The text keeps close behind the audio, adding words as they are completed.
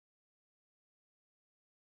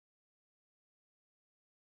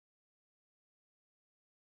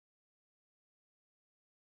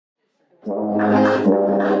Oh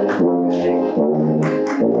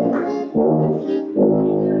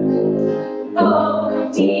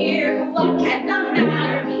dear, what can the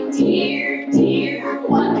matter be? Dear, dear,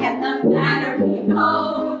 what can the matter be?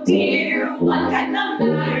 Oh dear, what can the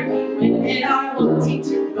matter be? Women are wanting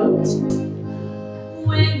to vote.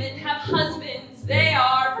 Women have husbands, they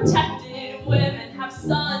are protected. Women have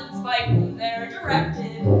sons by whom they're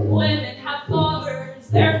directed. Women have fathers,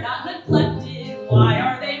 they're not neglected. Why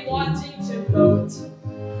are they wanting to vote?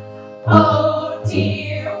 Oh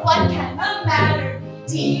dear, what can the matter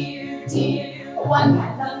be? Dear, dear, what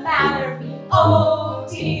can the matter be? Oh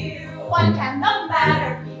dear, what can the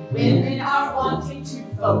matter be? Women are wanting to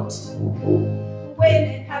vote.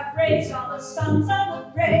 Women have raised all the sons of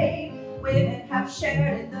the brave. Women have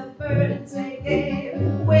shared in the burdens they gave.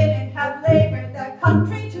 Women have labored their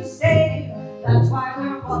country to save. That's why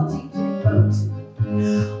we're wanting to vote.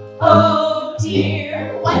 Oh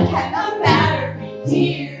dear, what can the matter be?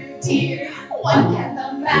 Dear, dear, what can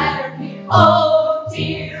the matter be? Oh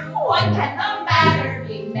dear, what can the matter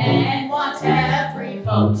be? Men want every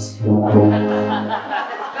vote.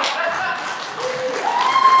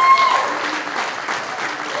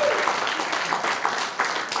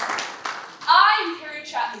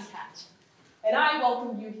 And I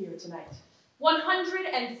welcome you here tonight.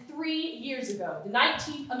 103 years ago, the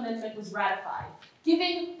 19th Amendment was ratified,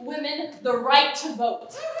 giving women the right to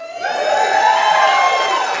vote.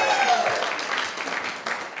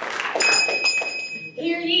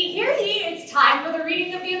 Hear ye, it's time for the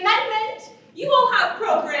reading of the amendment. You all have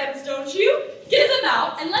programs, don't you? Get them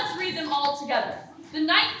out and let's read them all together. The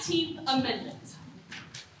 19th Amendment.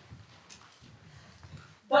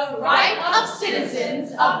 The right of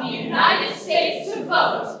citizens of the United States to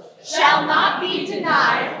vote shall not be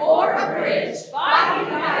denied or abridged by the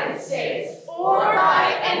United States or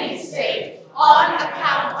by any state on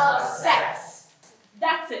account of sex.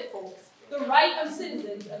 That's it, folks. The right of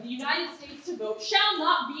citizens of the United States to vote shall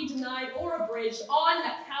not be denied or abridged on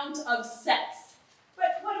account of sex.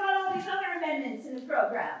 But what about all these other amendments in the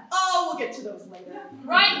program? Oh, we'll get to those later.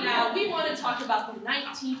 Right now, we want to talk about the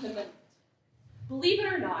 19th Amendment. Believe it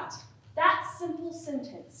or not, that simple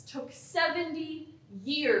sentence took 70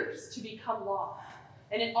 years to become law.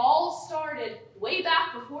 And it all started way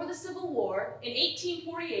back before the Civil War in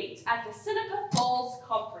 1848 at the Seneca Falls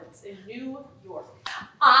Conference in New York.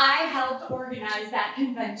 I helped organize that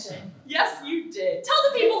convention. Yes, you did. Tell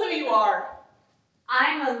the people who you are.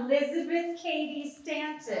 I'm Elizabeth Cady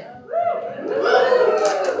Stanton. And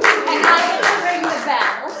I get to ring the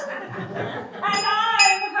bell. And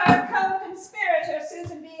I'm her co-conspirator,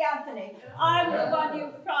 Susan B. Anthony. I'm the one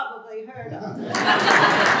you've probably heard of. And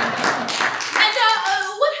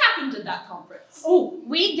what happened at that conference? Oh,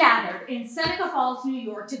 we gathered in Seneca Falls, New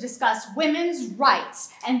York to discuss women's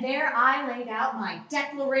rights. And there I laid out my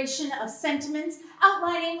declaration of sentiments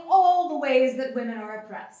outlining all the ways that women are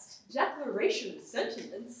oppressed. Declaration of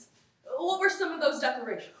sentiments? What were some of those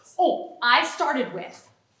declarations? Oh, I started with,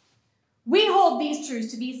 we hold these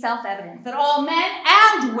truths to be self-evident, that all men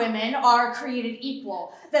and women are created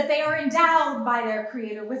equal, that they are endowed by their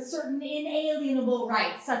Creator with certain inalienable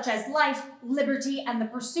rights, such as life, liberty, and the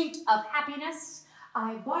pursuit of happiness.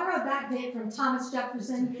 I borrowed that bit from Thomas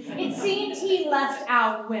Jefferson. It seemed he left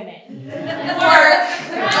out women.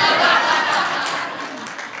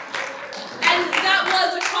 And that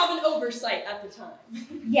was a common oversight at the time.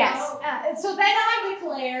 Yes. So then I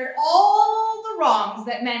declared all the wrongs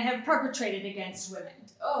that men have perpetrated against women.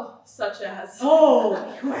 Oh, such as? Oh,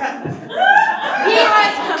 well. He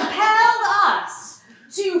has compelled us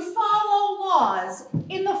to follow laws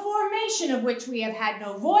in the formation of which we have had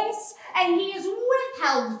no voice, and he has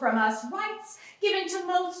withheld from us rights given to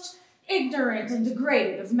most ignorant and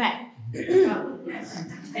degraded of men.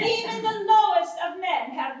 And even the lowest of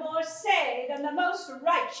men have more say than the most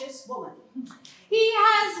righteous woman. He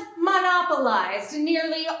has monopolized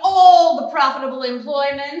nearly all the profitable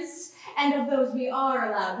employments, and of those we are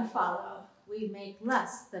allowed to follow, we make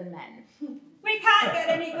less than men. We can't get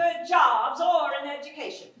any good jobs or an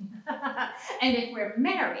education. And if we're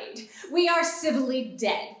married, we are civilly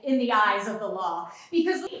dead in the eyes of the law,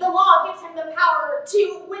 because the law gives him the power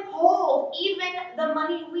to withhold even the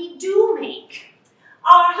money we do make.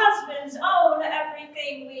 Our husbands own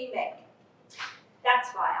everything we make.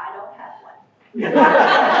 That's why I don't have one.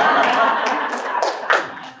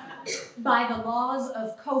 By the laws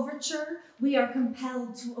of coverture, we are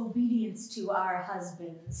compelled to obedience to our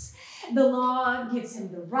husbands. The law gives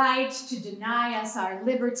him the right to deny us our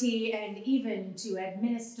liberty and even to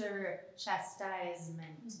administer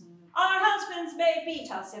chastisement. Our husbands may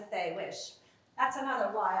beat us if they wish. That's another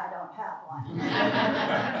why I don't have one.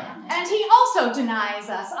 And he also denies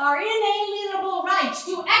us our inalienable right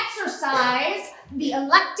to exercise the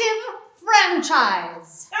elective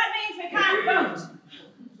franchise. That means we can't vote.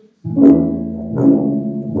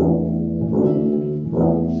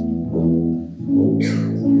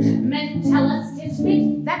 Men tell us 'tis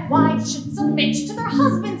fit that wives should submit to their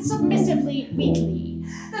husbands submissively, weakly.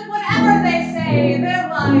 That whatever they say, their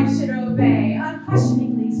wives should obey,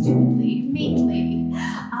 unquestioningly, stupidly, meekly.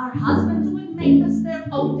 Our husbands would make us their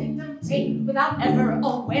own dictum take without ever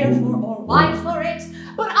a wherefore or why for it.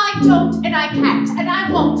 But I don't, and I can't, and I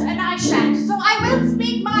won't, and I shan't, so I will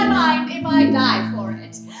speak my mind if I die for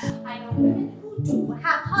it. I know women who do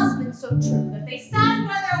have husbands so true that they stand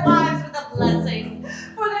by their wives with a blessing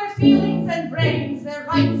for their feelings and brains, their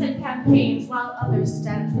rights and campaigns, while others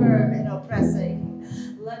stand firm in oppressing.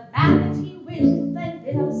 Let vanity will, then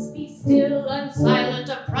bid us be still and silent,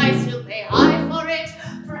 a price he'll pay high for it.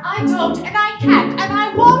 For I don't, and I can't, and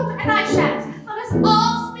I won't, and I shan't. Let us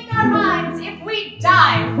all speak our minds if we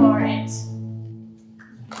die for it.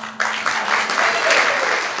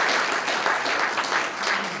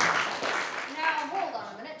 Now, hold on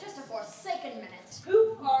a minute, just a forsaken minute.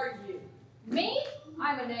 Who are you? Me?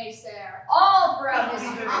 I'm a naysayer, all throughout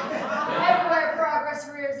history. Everywhere progress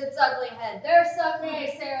rears its ugly head, there's some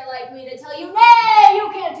naysayer like me to tell you, nay, you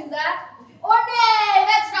can't do that. Or nay,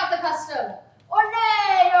 that's not the custom. Or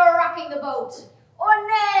nay, you're rocking the boat. Or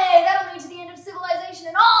nay, that'll lead to the end of civilization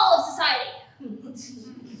and all of society.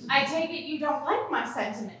 I take it you don't like my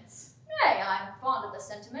sentiments. Nay, I'm fond of the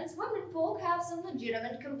sentiments. Women folk have some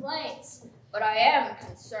legitimate complaints. But I am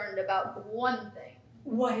concerned about one thing.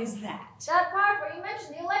 What is that? That part where you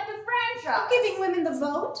mentioned the elective franchise. Giving women the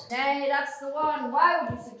vote? Nay, that's the one. Why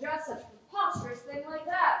would you suggest such a preposterous thing like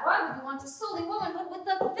that? Why would you want to sully womanhood with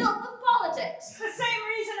the filth of politics? The same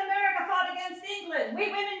reason America fought against England. We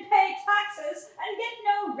women pay taxes and get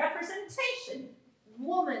no representation.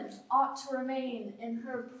 Woman ought to remain in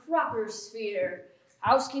her proper sphere.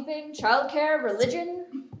 Housekeeping, childcare,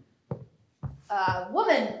 religion.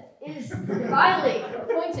 Woman is the divinely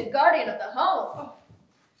appointed guardian of the home.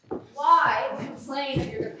 Why complain of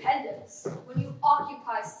your dependence when you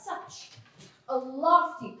occupy such a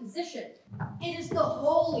lofty position? It is the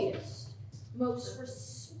holiest, most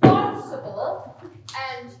responsible,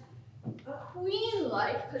 and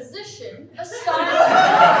queen-like position assigned to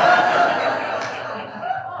women.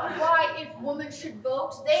 Why, if women should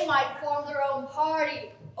vote, they might form their own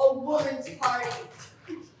party, a woman's party.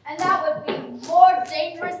 And that would be more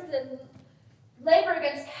dangerous than labor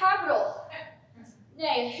against capital.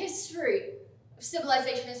 Nay, history of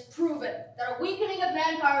civilization has proven that a weakening of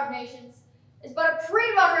manpower of nations is but a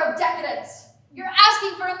pre-runner of decadence. You're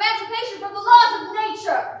asking for emancipation from the laws of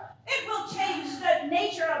nature. It will change the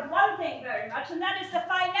nature of one thing very much, and that is the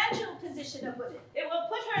financial position of women. It will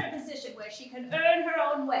put her in a position where she can earn her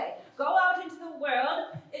own way, go out into the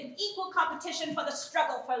world in equal competition for the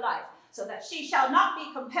struggle for life, so that she shall not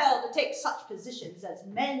be compelled to take such positions as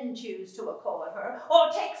men choose to accord her,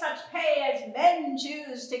 or take such pay as men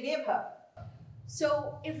choose to give her.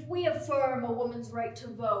 So if we affirm a woman's right to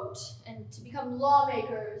vote, and to become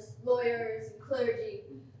lawmakers, lawyers, and clergy,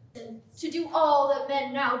 and to do all that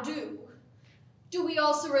men now do we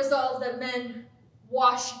also resolve that men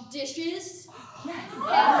wash dishes? Yes.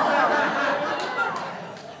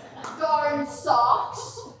 Darn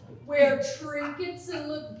socks? Wear trinkets and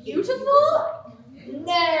look beautiful?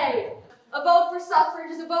 Nay. A vote for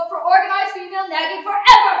suffrage is a vote for organized female nagging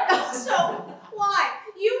forever! So, why?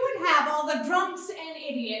 You would have all the drunks and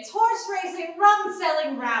idiots, horse-racing,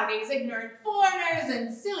 rum-selling rowdies, ignorant foreigners,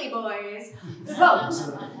 and silly boys vote,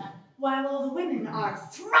 while all the women are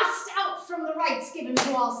thrust out from the rights given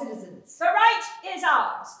to all citizens. The right is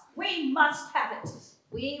ours. We must have it.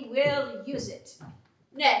 We will use it.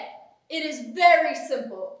 Nay, it is very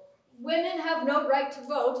simple. Women have no right to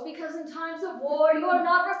vote because in times of war you are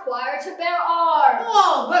not required to bear arms.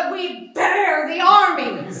 Oh, but we bear the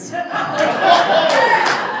armies! Don't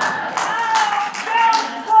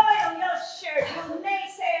boil your shirt. You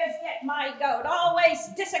naysayers get my goat. Always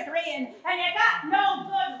disagreeing, and you got no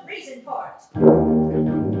good reason for it.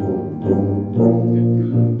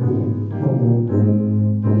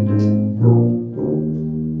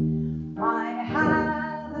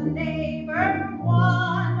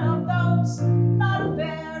 Not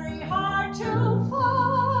very hard to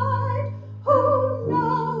find, who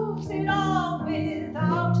knows it all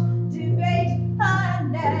without debate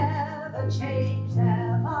and never change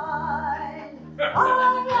their mind.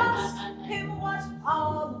 I asked him what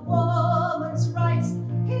are the woman's rights,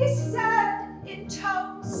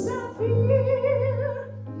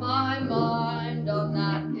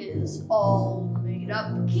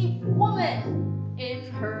 and upkeep woman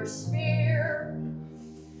in her sphere.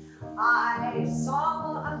 I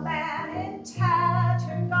saw a man in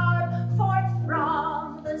tattered garb forth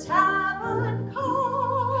from the tavern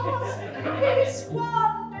cause. He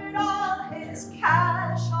squandered all his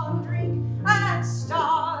cash on drink and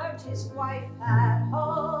starved his wife at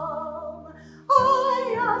home.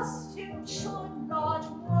 I asked him, should not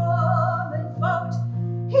woman vote?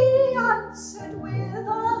 He answered with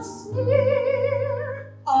a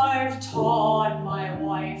sneer, I've taught my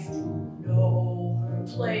wife to know her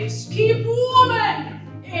place. Keep woman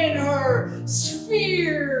in her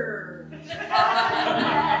sphere.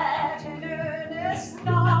 I met an earnest,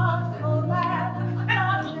 thoughtful man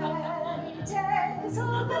not many days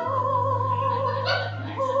ago,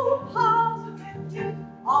 who pondered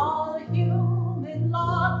all human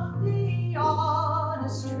law, the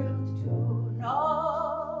honest truth to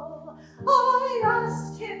know. I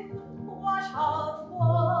asked him, what of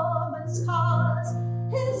woman's cause?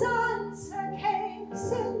 His answer came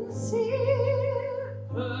sincere.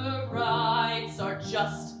 Her rights are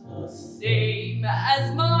just the same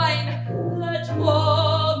as mine. Let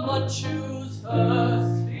woman choose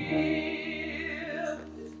her sphere.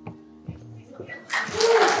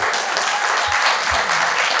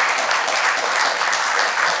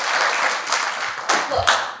 Look,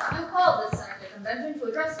 you called this Seneca Convention to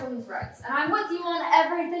address women's rights, and I'm with you on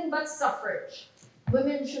everything but suffrage.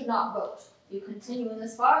 Women should not vote. If you continue in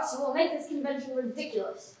this farce, you will make this convention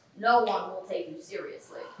ridiculous. No one will take you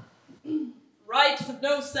seriously. Rights of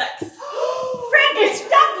no sex. Frederick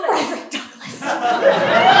Douglass!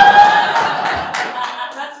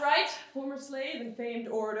 That's right, former slave and famed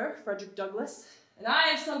orator Frederick Douglass, and I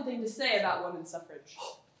have something to say about women's suffrage.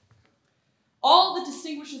 All that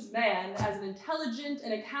distinguishes man as an intelligent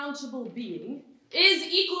and accountable being is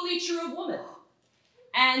equally true of woman.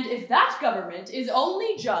 And if that government is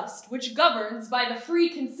only just which governs by the free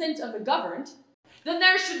consent of the governed, then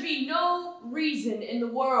there should be no reason in the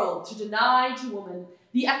world to deny to woman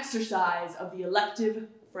the exercise of the elective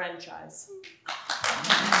franchise. I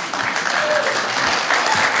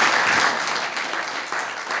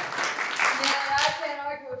can't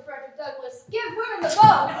argue with Frederick Douglass. Give women the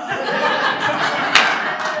vote!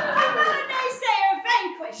 Another naysayer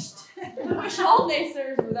vanquished. I wish all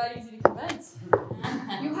naysayers were that easy to convince.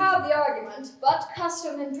 You have the argument, but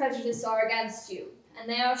custom and prejudice are against you, and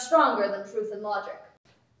they are stronger than truth and logic.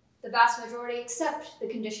 The vast majority accept the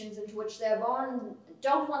conditions into which they are born and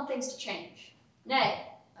don't want things to change. Nay,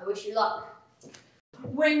 I wish you luck.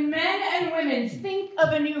 When men and women think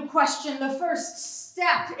of a new question, the first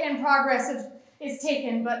step in progress is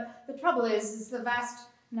taken, but the trouble is the vast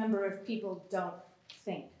number of people don't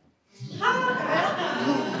think.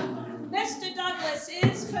 Mr. Douglass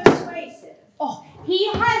is persuasive. Oh,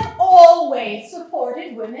 he has always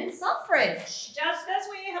supported women's suffrage. Just as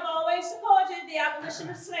we have always supported the abolition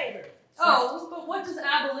of slavery. Oh, but what does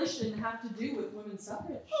abolition have to do with women's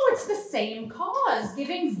suffrage? Oh, it's the same cause,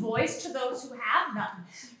 giving voice to those who have none.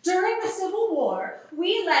 During the Civil War,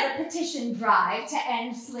 we led a petition drive to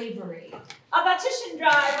end slavery. A petition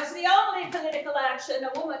drive was the only political action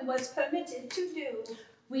a woman was permitted to do.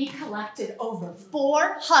 We collected over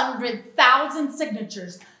 400,000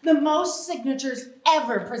 signatures, the most signatures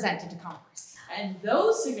ever presented to Congress. And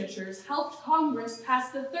those signatures helped Congress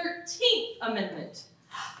pass the 13th Amendment.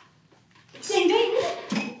 Ding, ding.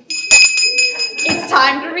 It's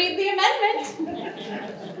time to read the amendment.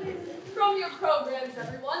 From your programs,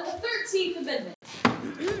 everyone, the 13th Amendment.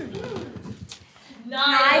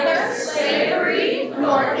 Neither slavery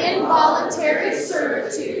nor involuntary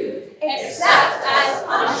servitude, except as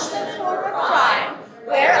punishment for a crime,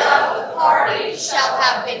 whereof the party shall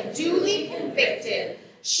have been duly convicted,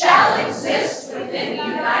 shall exist within the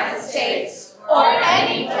United States or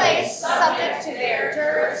any place subject to their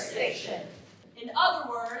jurisdiction. In other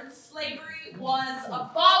words, slavery was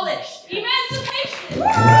abolished. Emancipation!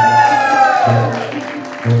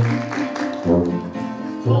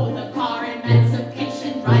 Oh, the car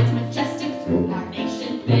emancipation rides majestic through our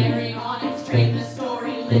nation, bearing on its train the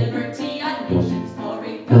story, liberty, a nation's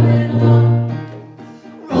glory. Rolling along,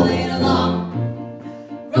 rolling along,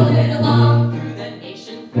 rolling along through the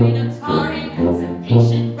nation, freedom's car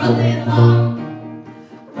emancipation. Rolling along,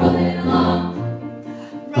 rolling along,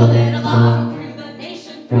 rolling along through the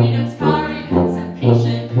nation, freedom's car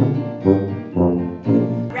emancipation.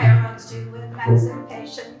 Railroads to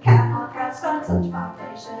emancipation cannot rest on such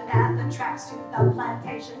foundation, and the tracks to the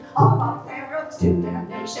plantation all of railroads to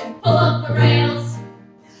damnation. Pull up the rails,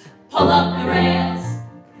 pull up the rails,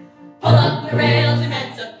 pull up the rails,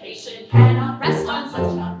 emancipation cannot rest on such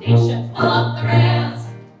foundation. Pull up the rails,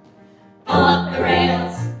 pull up the rails.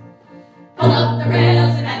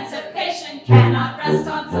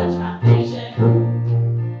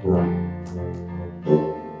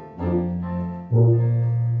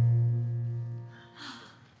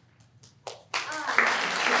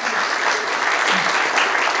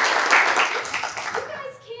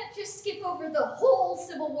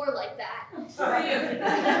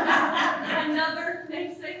 Another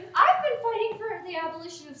naysayer? I've been fighting for the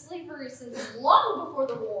abolition of slavery since long before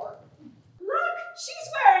the war. Look, she's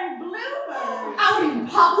wearing bloomers. Out in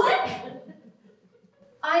public?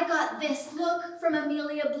 I got this look from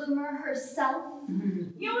Amelia Bloomer herself.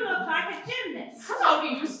 You look like a gymnast. How do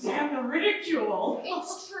you stand the ridicule?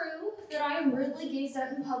 It's true that I am rudely gazed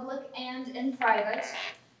at in public and in private,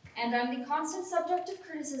 and I'm the constant subject of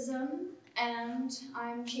criticism, and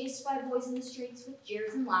I'm chased by boys in the streets with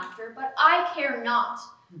jeers and laughter, but I care not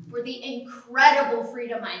for the incredible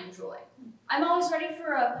freedom I enjoy. I'm always ready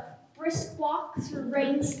for a brisk walk through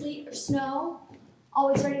rain, sleet, or snow,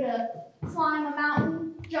 always ready to climb a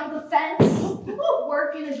mountain, jump a fence,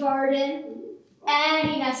 work in a garden,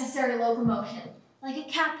 any necessary locomotion, like a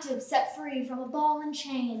captive set free from a ball and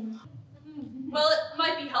chain. Well, it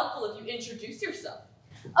might be helpful if you introduce yourself.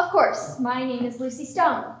 Of course, my name is Lucy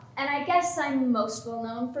Stone, and I guess I'm most well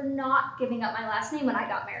known for not giving up my last name when I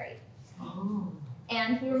got married. Oh.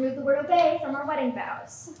 And we removed the word obey from our wedding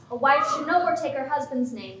vows. A wife should no more take her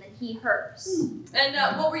husband's name than he hers. And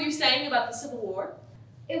what were you saying about the Civil War?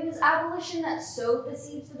 It was abolition that sowed the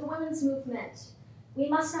seeds of the women's movement. We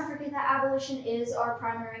must not forget that abolition is our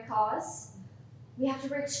primary cause. We have to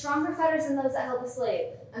break stronger fetters than those that held the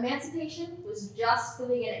slave. Emancipation was just the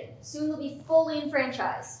beginning. Soon they'll be fully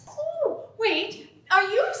enfranchised. Oh, wait. Are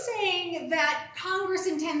you saying that Congress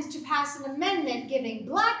intends to pass an amendment giving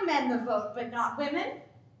black men the vote but not women?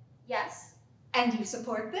 Yes, And you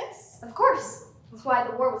support this? of course. That's why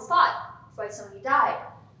the war was fought. That's why so many died.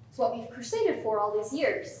 It's what we've crusaded for all these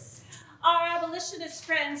years. Our abolitionist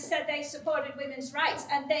friends said they supported women's rights,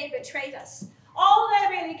 and they betrayed us. All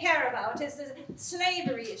they really care about is the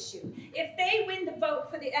slavery issue. If they win the vote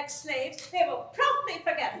for the ex-slaves, they will promptly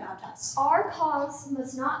forget about us. Our cause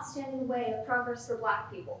must not stand in the way of progress for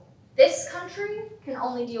black people. This country can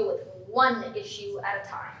only deal with one issue at a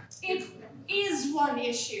time. It is one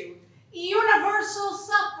issue. Universal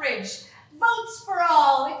suffrage. Votes for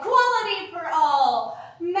all. Equality for all.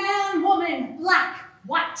 Man, woman, black,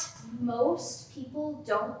 white. Most people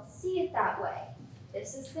don't see it that way.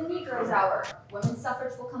 This is the Negro's hour. Women's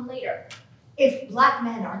suffrage will come later. If black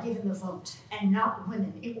men are given the vote and not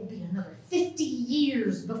women, it will be another 50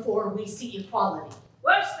 years before we see equality.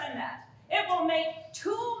 Worse than that, it will make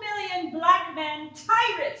 2 million black men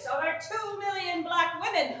tyrants over 2 million black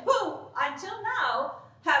women who, until now,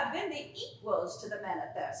 have been the equals to the men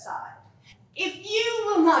at their side. If you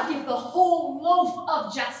will not give the whole loaf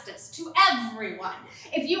of justice to everyone,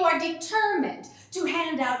 if you are determined to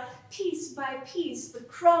hand out piece by piece the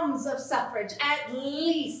crumbs of suffrage, at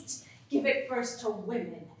least give it first to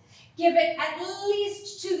women. Give it at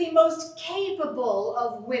least to the most capable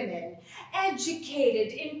of women,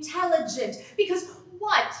 educated, intelligent, because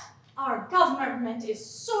what our government is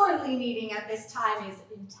sorely needing at this time is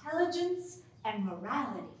intelligence and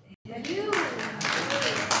morality.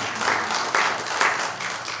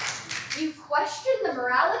 You question the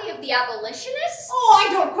morality of the abolitionists? Oh,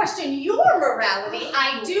 I don't question your morality.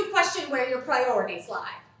 I do question where your priorities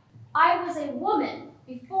lie. I was a woman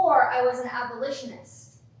before I was an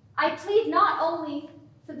abolitionist. I plead not only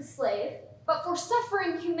for the slave, but for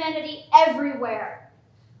suffering humanity everywhere.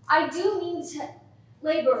 I do mean to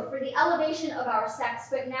labor for the elevation of our sex,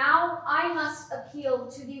 but now I must appeal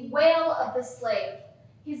to the wail of the slave,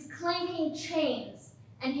 his clanking chains,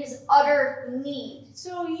 and his utter need.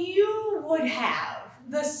 So you would have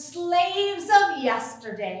the slaves of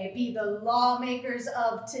yesterday be the lawmakers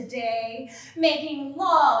of today, making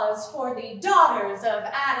laws for the daughters of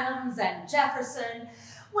Adams and Jefferson,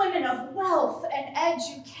 women of wealth and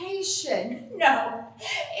education. No,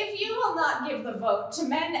 if you will not give the vote to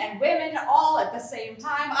men and women all at the same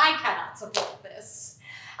time, I cannot support this.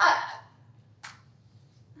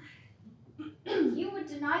 You would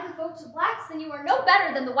deny the vote to blacks, then you are no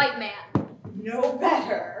better than the white man. No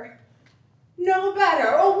better. No better.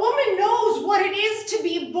 A woman knows what it is to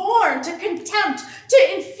be born to contempt,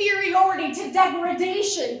 to inferiority, to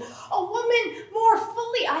degradation. A woman more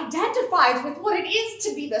fully identifies with what it is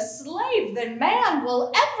to be the slave than man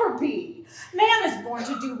will ever be. Man is born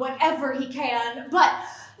to do whatever he can, but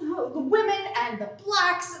the women and the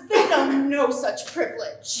blacks, they know no such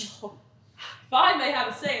privilege. If I may have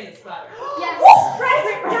a say in this matter. Yes.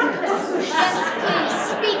 Frederick Douglass! Yes,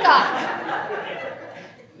 please, speak up.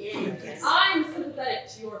 I'm sympathetic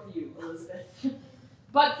to your view, Elizabeth.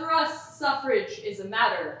 But for us, suffrage is a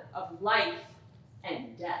matter of life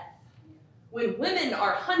and death. When women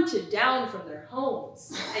are hunted down from their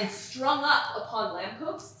homes and strung up upon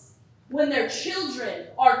lampposts, when their children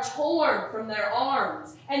are torn from their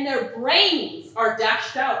arms and their brains are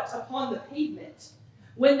dashed out upon the pavement,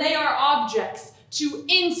 when they are objects to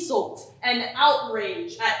insult and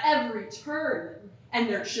outrage at every turn, and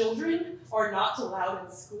their children are not allowed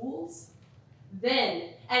in schools,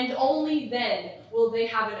 then, and only then, will they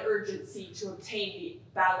have an urgency to obtain the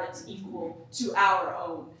ballot equal to our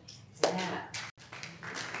own. Yeah.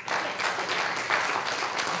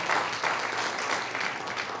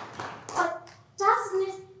 But doesn't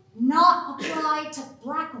it not apply to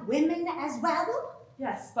black women as well?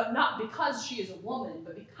 Yes, but not because she is a woman,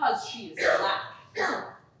 but because she is black.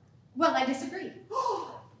 Well, I disagree.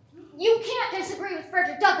 You can't disagree with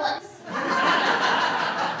Frederick Douglass.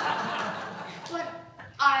 But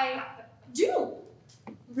I do.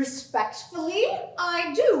 Respectfully,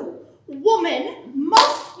 I do. Woman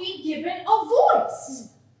must be given a voice.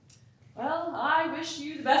 Well, I wish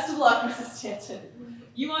you the best of luck, Mrs. Stanton.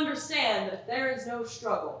 You understand that if there is no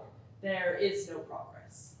struggle, there is no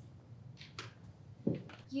progress.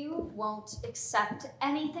 You won't accept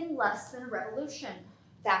anything less than a revolution.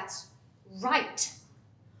 That's right.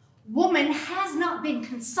 Woman has not been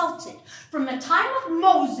consulted from the time of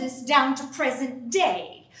Moses down to present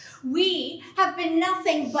day. We have been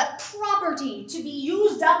nothing but property to be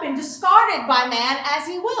used up and discarded by man as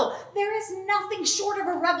he will. There is nothing short of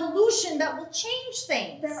a revolution that will change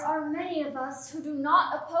things. There are many of us who do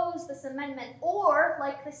not oppose this amendment or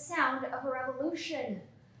like the sound of a revolution.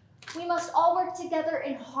 We must all work together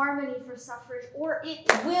in harmony for suffrage, or it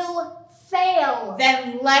will fail.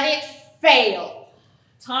 Then let it fail.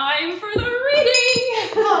 Time for the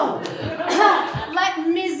reading! Oh, let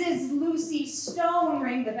Mrs. Lucy Stone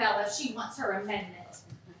ring the bell if she wants her amendment.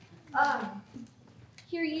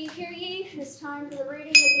 Hear ye, it is time for the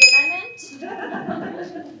reading of the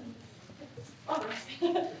amendment. All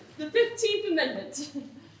right. The 15th Amendment.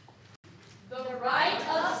 The right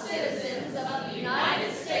of citizens of the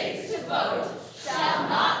United States to vote shall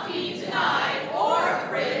not be denied or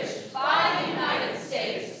abridged by the United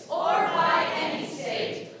States or by any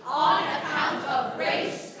state on account of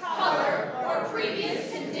race, color, or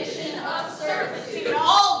previous condition of servitude.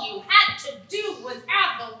 All you had to do was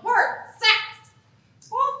add the word sex.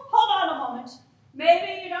 Well, hold on a moment.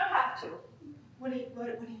 Maybe you don't have to. What do you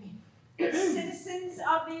mean? Citizens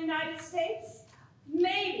of the United States?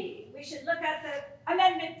 Maybe we should look at the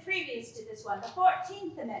amendment previous to this one, the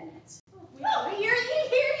 14th Amendment. Oh, hear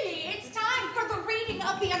ye. It's time for the reading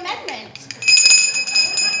of the amendment.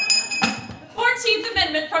 14th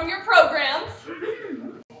Amendment from your programs.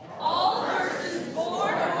 All persons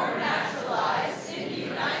born or naturalized in the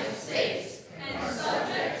United States and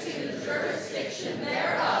subject to the jurisdiction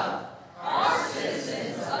thereof are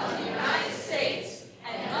citizens of the United States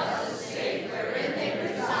and of the state wherein they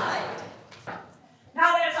reside.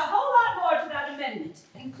 Now, there's a whole lot more to that amendment,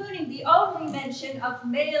 including the only mention of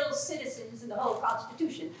male citizens in the whole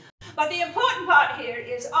Constitution. But the important part here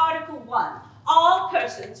is Article 1. All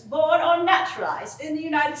persons born or naturalized in the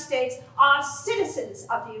United States are citizens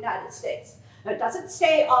of the United States. Now, it doesn't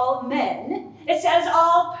say all men, it says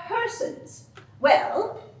all persons.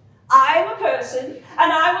 Well, I'm a person,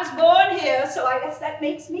 and I was born here, so I guess that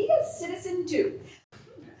makes me a citizen too.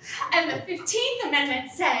 And the 15th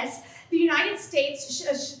Amendment says the United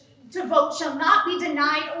States to vote shall not be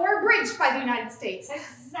denied or abridged by the United States.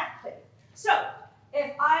 Exactly. So,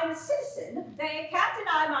 if I'm a citizen, they can't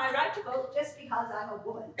deny my right to vote just because I'm a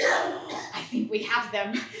woman. I think we have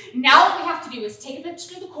them. Now what we have to do is take them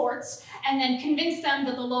to the courts and then convince them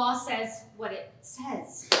that the law says what it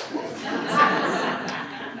says.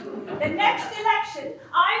 The next election,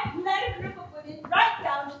 I led a group of women right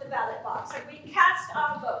down to the ballot box and we cast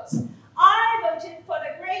our votes. I voted for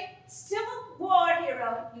the great Civil War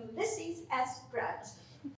hero, Ulysses S. Grant.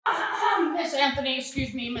 Miss Anthony,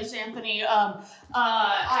 excuse me, Miss Anthony,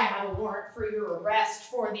 I have a warrant for your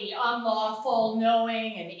arrest for the unlawful,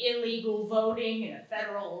 knowing, and illegal voting in a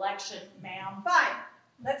federal election, ma'am. Fine,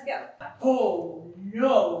 let's go. Oh,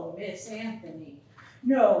 no, Miss Anthony.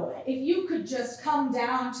 No, if you could just come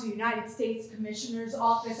down to the United States Commissioner's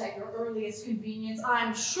office at your earliest convenience,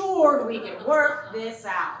 I'm sure we can work this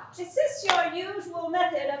out. Is this your usual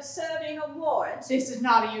method of serving a warrant? This is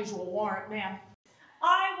not a usual warrant, ma'am.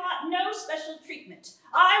 I want no special treatment.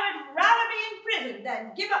 I would rather be in prison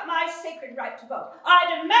than give up my sacred right to vote. I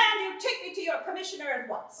demand you take me to your commissioner at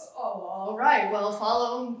once. Oh, all right. Well,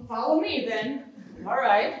 follow me then. All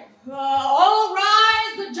right. All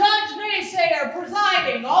rise, the judge naysayer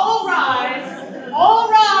presiding. All rise. All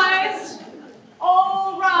rise.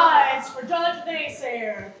 All rise for Judge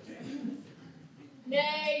Naysayer.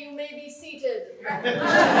 Nay, you may be seated.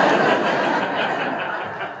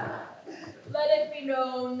 Let it be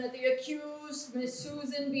known that the accused, Miss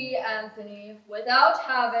Susan B. Anthony, without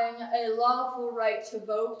having a lawful right to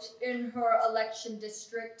vote in her election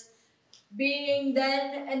district, being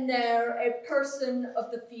then and there a person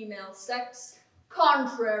of the female sex,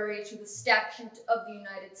 contrary to the statute of the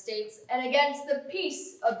United States and against the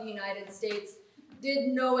peace of the United States, did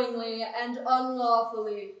knowingly and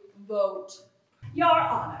unlawfully vote. Your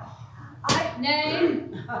Honor, Nay,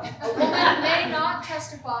 a woman may not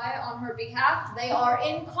testify on her behalf. They are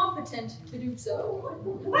incompetent to do so.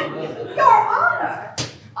 but Your Honor,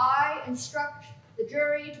 I instruct the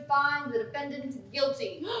jury to find the defendant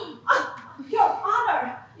guilty. Your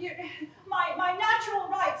Honor, my natural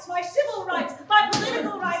rights, my civil rights, my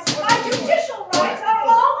political rights, my judicial rights are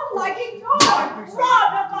all alike ignored,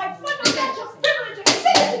 robbed of my fundamental privilege of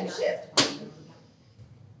citizenship.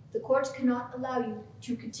 The court cannot allow you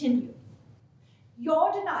to continue.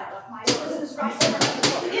 Your denial of my citizen's rights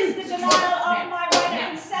is the denial of my right to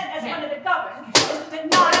consent as one of the governed, is the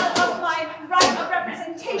denial of my right of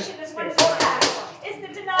representation as one of the taxed, is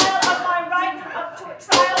the denial of my right up to a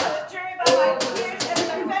trial of a jury by my peers as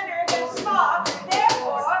an offender against law,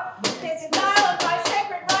 therefore, the denial of my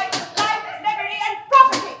sacred right to life, liberty, and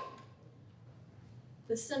property.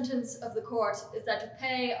 The sentence of the court is that to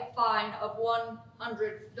pay a fine of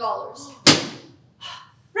 $100.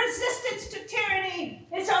 Resistance to tyranny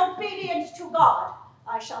is obedience to God.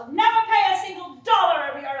 I shall never pay a single dollar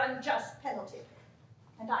of your unjust penalty.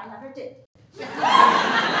 And I never did. What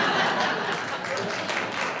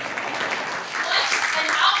an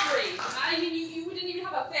outrage! I mean, you didn't even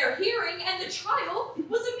have a fair hearing, and the trial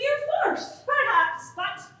was a mere farce. Perhaps,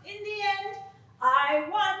 but in the end, I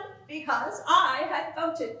won because I had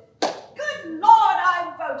voted. Good Lord,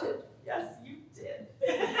 I voted. Yes, you did.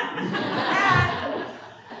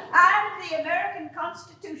 And the American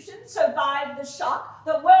Constitution survived the shock.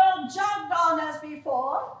 The world jogged on as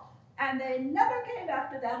before, and they never came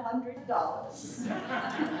after that $100.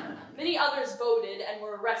 Many others voted and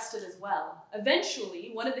were arrested as well.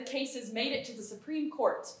 Eventually, one of the cases made it to the Supreme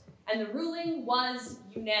Court, and the ruling was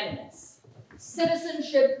unanimous.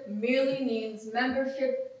 Citizenship merely means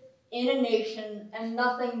membership in a nation and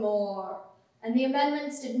nothing more. And the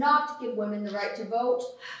amendments did not give women the right to vote.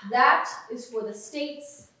 That is for the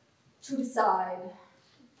states to decide.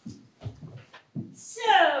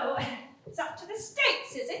 So, it's up to the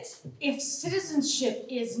states, is it? If citizenship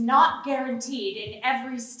is not guaranteed in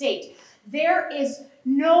every state, there is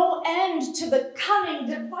no end to the cunning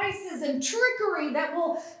devices and trickery that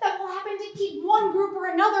will happen to keep one group or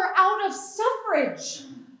another out of suffrage.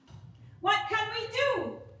 What can we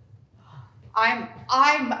do? I'm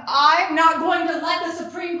not going to let the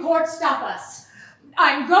Supreme Court stop us.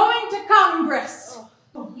 I'm going to Congress.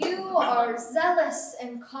 You are zealous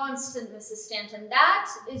and constant, Mrs. Stanton.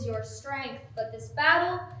 That is your strength, but this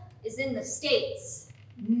battle is in the states.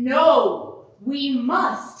 No, we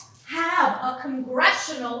must have a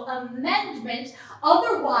congressional amendment,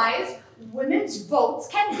 otherwise women's votes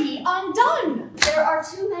can be undone. There are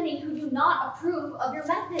too many who do not approve of your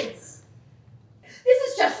methods. This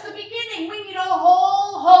is just the beginning. We need a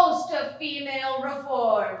whole host of female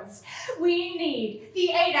reforms. We need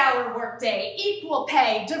the 8-hour workday, equal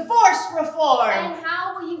pay, divorce reform. And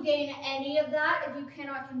how will you gain any of that if you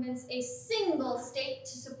cannot convince a single state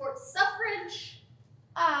to support suffrage?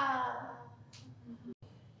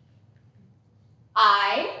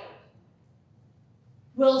 I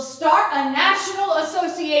will start a national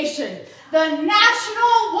association, the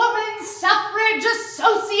National Women's Suffrage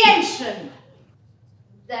Association.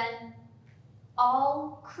 Then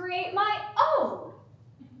I'll create my own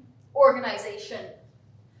organization,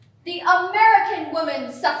 the American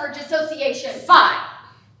Women's Suffrage Association. Fine.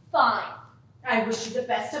 Fine. I wish you the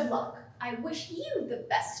best of luck. I wish you the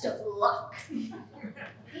best of luck.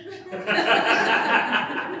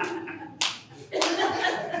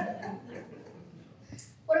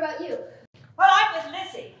 What about you? Well, I'm with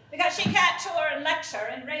Lizzie, because she can't tour and lecture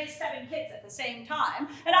and raise 7 kids at the same time,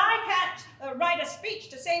 and I can't write a speech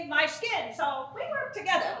to save my skin, so we work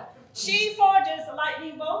together. She forges the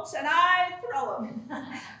lightning bolts, and I throw them.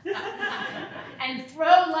 And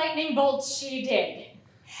throw lightning bolts she did.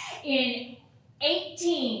 In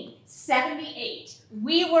 1878,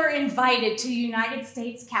 we were invited to the United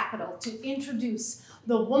States Capitol to introduce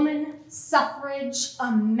the Woman Suffrage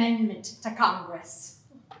Amendment to Congress.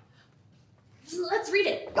 Let's read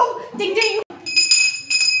it. Oh, ding ding!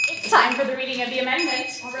 It's time for the reading of the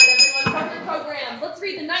amendment. All right, everyone, from your programs, let's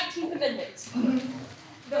read the 19th Amendment.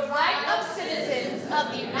 The right of citizens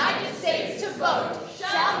of the United States to vote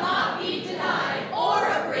shall not be denied or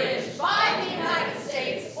abridged by the United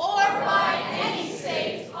States or by any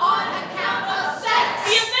state on account of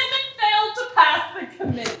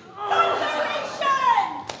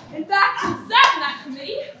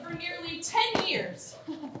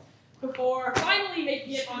before finally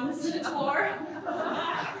making it on the Senate floor,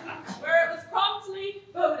 where it was promptly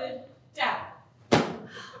voted down. The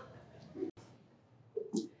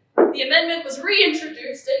amendment was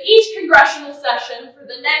reintroduced at each congressional session for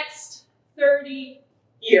the next 30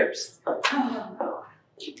 years.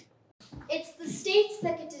 It's the states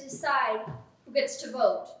that get to decide who gets to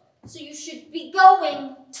vote. So you should be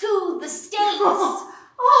going to the states.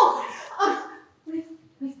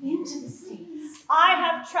 We've been to the States. I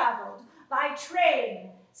have traveled by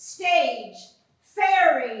train, stage,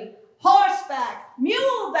 ferry, horseback,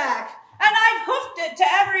 muleback, and I've hoofed it to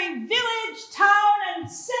every village, town, and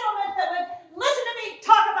settlement that would listen to me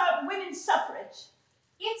talk about women's suffrage.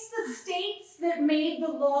 It's the states that made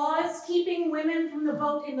the laws keeping women from the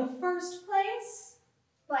vote in the first place.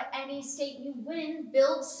 But any state you win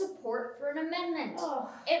builds support for an amendment.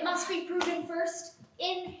 It must be proven first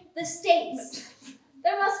in the states.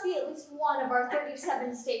 There must be at least one of our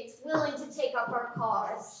 37 states willing to take up our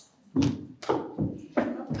cause. Well,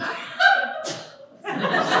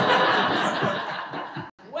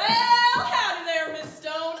 howdy there, Miss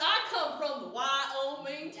Stone. I come from the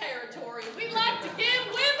Wyoming territory. We like to give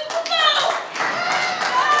women the vote.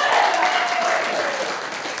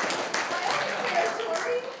 Wyoming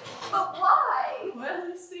territory? But why? Well,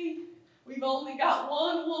 you see, we've only got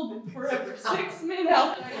one woman for every 6 men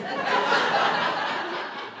out there.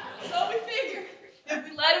 So we figured if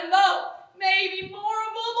we let them vote, maybe more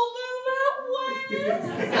of them will move out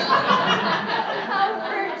west. How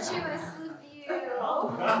virtuous of you.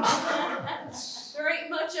 There ain't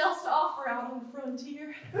much else to offer out on the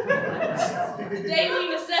frontier. The daily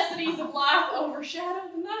necessities of life overshadow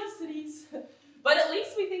the niceties. But at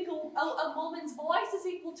least we think a woman's voice is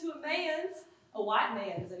equal to a man's. A white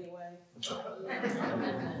man's, anyway.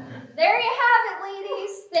 There you have it,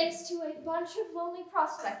 ladies. Thanks to a bunch of lonely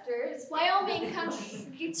prospectors, Wyoming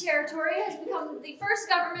country territory has become the first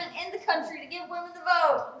government in the country to give women the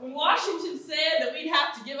vote. When Washington said that we'd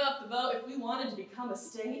have to give up the vote if we wanted to become a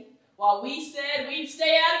state, while we said we'd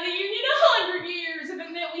stay out of the Union 100 years if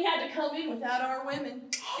it meant we had to come in without our women.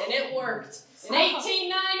 And it worked. In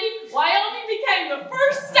 1890, Wyoming became the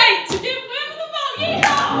first state to give women the vote.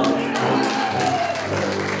 Yeehaw!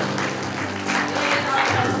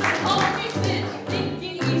 Always sit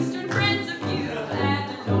thinking Eastern friends of you and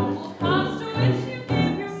the noble cause to which you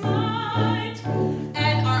give your might.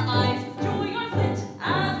 And our eyes with joy are lit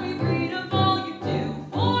as we read of all you do,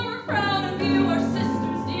 for we're proud of you, our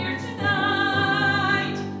sisters dear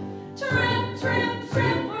tonight. Tramp, tramp,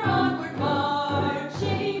 tramp, we're onward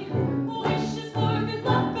marching. Wishes for good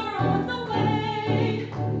luck are on the way.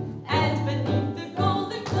 And beneath the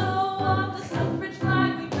golden glow of the suffrage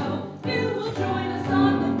flag we know you will join us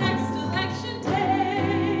on the next election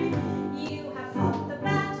day. You have fought the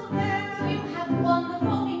battle there. You have won the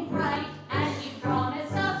voting right. And you've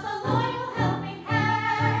promised us a loyal helping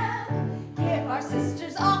hand. Give our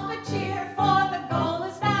sisters all good cheer, for the goal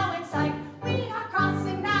is now in sight. We are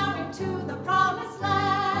crossing now into the promised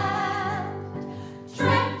land.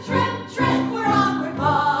 Tramp, tramp, tramp, we're onward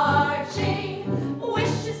marching.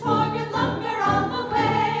 Wishes for good luck are on the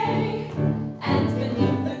way. And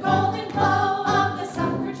beneath the golden glow of the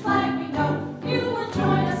suffrage flag we know you will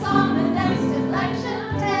join us on the next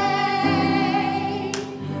election day.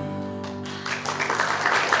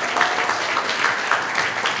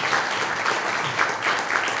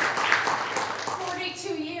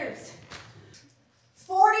 42 years.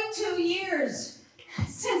 42 years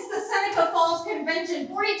since the Seneca Falls Convention.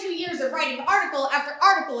 42 years of writing article after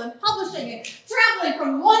article and publishing it, traveling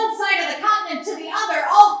from one side of the continent to the other,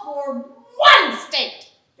 all for one state.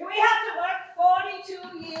 Do we have to work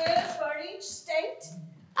 42 years for each state?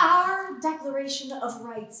 Our Declaration of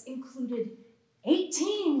Rights included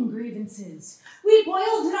 18 grievances. We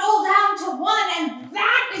boiled it all down to one, and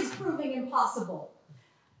that is proving impossible.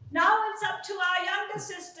 Now it's up to our younger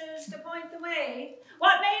sisters to point the way.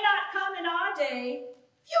 What may not come in our day,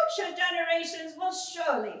 future generations will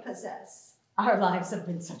surely possess. Our lives have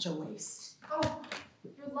been such a waste. Oh,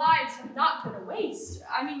 your lives have not been a waste.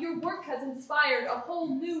 I mean, your work has inspired a whole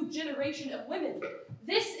new generation of women.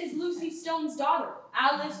 This is Lucy Stone's daughter,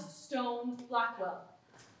 Alice Stone Blackwell.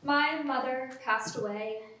 My mother passed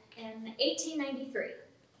away in 1893,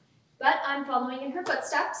 but I'm following in her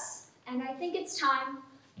footsteps, and I think it's time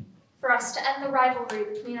for us to end the rivalry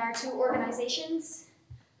between our two organizations.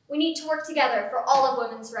 We need to work together for all of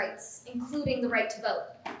women's rights, including the right to vote.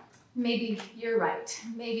 Maybe you're right.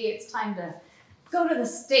 Maybe it's time to go to the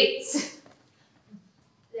States.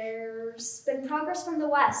 There's been progress from the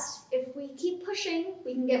West. If we keep pushing,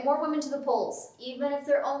 we can get more women to the polls, even if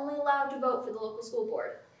they're only allowed to vote for the local school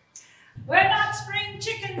board. We're not spring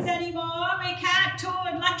chickens anymore.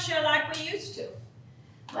 Hampshire like we used to.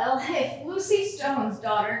 Well, if Lucy Stone's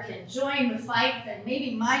daughter can join the fight, then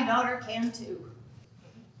maybe my daughter can too.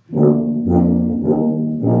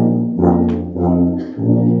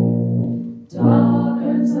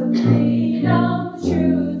 Daughters of freedom,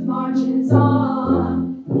 truth marches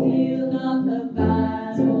on. Yield not the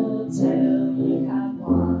battle till you have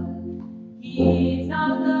won. Heed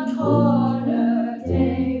not the corner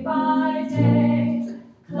day by day.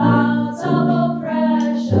 Clouds of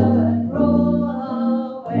oppression roll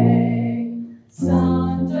away.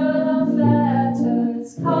 Sunder the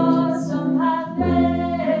fetters custom hath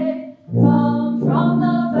made. Come from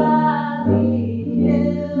the valley,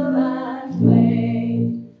 hill and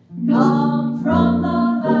plain. Come from the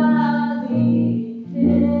valley,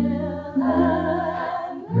 hill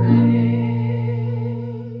and plain.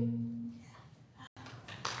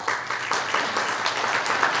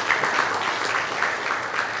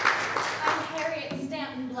 I'm Harriet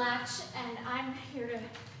Stanton Blatch, and I'm here to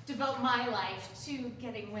devote my life to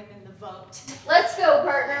getting women the vote. Let's go,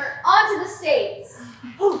 partner. On to the States.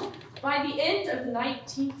 By the end of the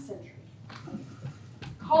 19th century,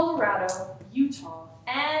 Colorado, Utah,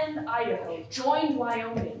 and Idaho joined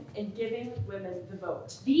Wyoming in giving women the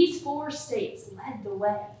vote. These 4 states led the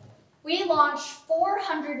way. We launched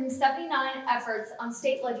 479 efforts on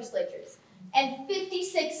state legislatures and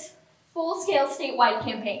 56 full-scale statewide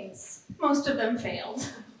campaigns. Most of them failed.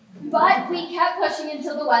 But we kept pushing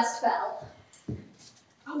until the West fell.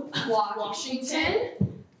 Washington,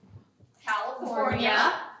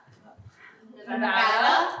 California,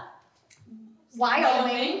 Nevada,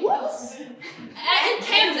 Wyoming. and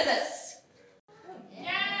Kansas.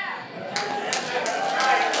 And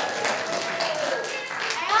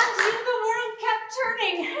the world kept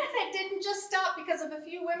turning. It didn't just stop because of a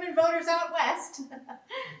few women voters out west.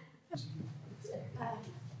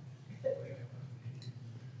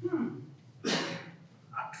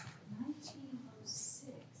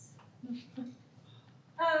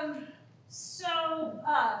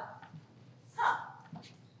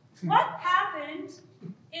 What happened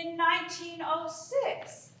in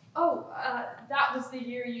 1906? Oh, that was the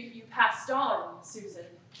year you passed on, Susan.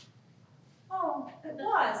 Oh, it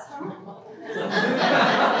was, huh?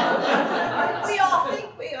 We all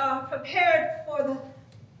think we are prepared for the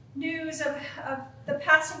news of the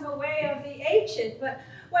passing away of the ancient, but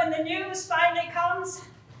when the news finally comes,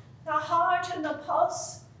 the heart and the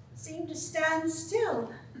pulse seem to stand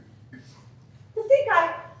still. To think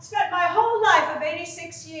I spent my whole life of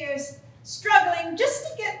 86 years struggling just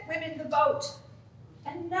to get women the vote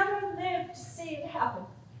and never lived to see it happen.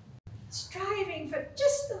 Striving for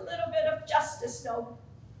just a little bit of justice no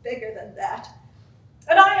bigger than that.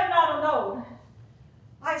 And I am not alone.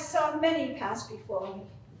 I saw many pass before me,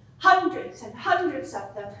 hundreds and hundreds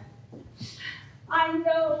of them. I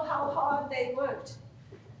know how hard they worked.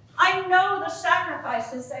 I know the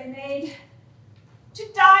sacrifices they made. To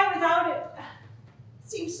die without it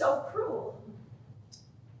seems so cruel.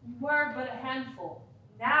 We were but a handful.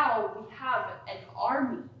 Now we have an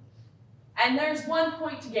army. And there's one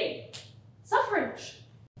point to gain. Suffrage.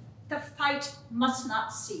 The fight must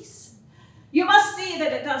not cease. You must see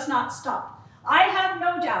that it does not stop. I have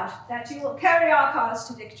no doubt that you will carry our cause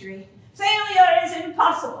to victory. Failure is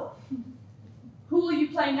impossible. Who will you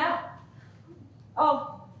play now?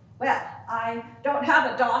 Oh, well, I don't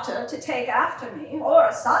have a daughter to take after me, or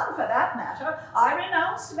a son for that matter. I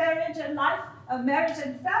renounced marriage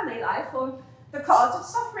and family life for the cause of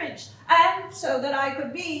suffrage, and so that I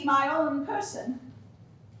could be my own person.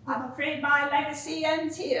 I'm afraid my legacy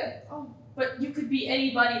ends here. Oh, but you could be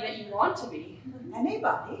anybody that you want to be.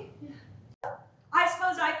 Anybody? I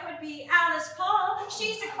suppose I could be Alice Paul.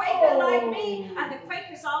 She's a Quaker like me, and the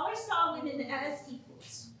Quakers always saw women as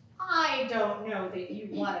equals. I don't know that you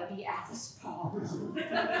want to be Alice Paul.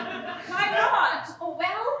 Why not? Oh,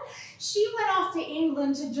 well, she went off to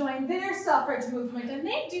England to join their suffrage movement, and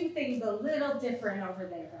they do things a little different over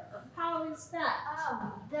there. How is that?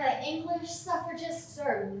 The English suffragists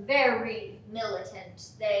are very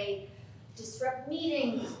militant. They disrupt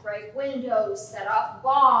meetings, break windows, set off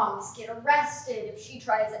bombs, get arrested. If she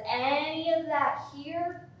tries any of that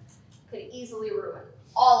here, could easily ruin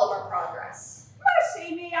all of our progress.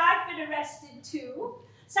 Mercy me, I've been arrested too.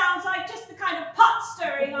 Sounds like just the kind of pot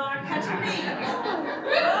stirring our country.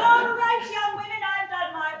 All right, young women, I've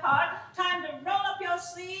done my part. Time to roll up your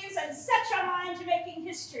sleeves and set your mind to making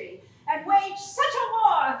history and wage such a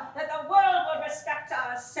war that the world will respect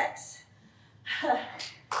our sex.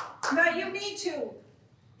 Now you need to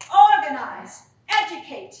organize,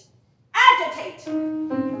 educate, agitate.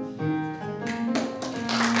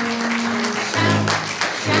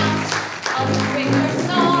 Shout, I'll bring her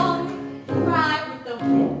song.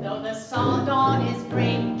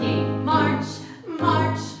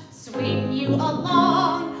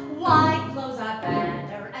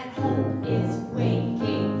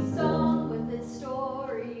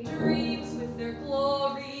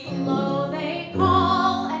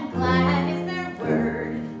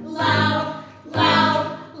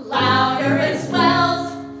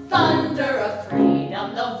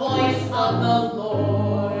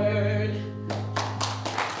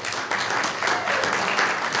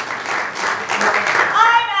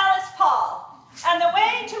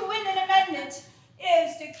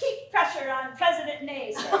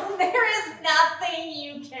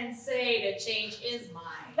 day of change is mine.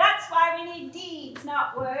 That's why we need deeds,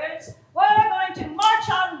 not words. We're going to march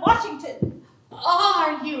on Washington.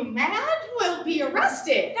 Are you mad? We'll be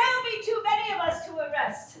arrested. There'll be too many of us to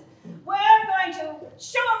arrest. We're going to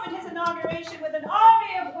show up at his inauguration with an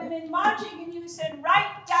army of women marching in unison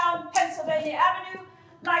right down Pennsylvania Avenue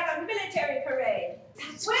like a military parade.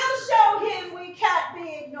 We'll show him we can't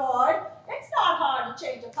be ignored. It's not hard to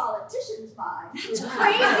change a politician's mind. It's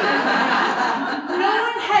crazy. No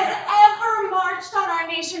one has ever marched on our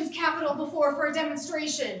nation's capital before for a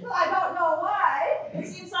demonstration. Well, I don't know why. It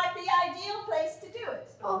seems like the ideal place to do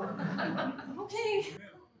it. Oh, okay.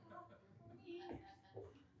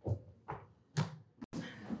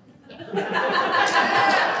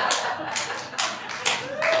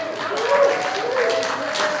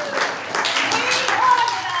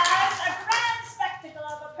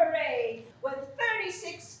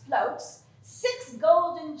 Floats, 6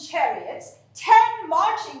 golden chariots, 10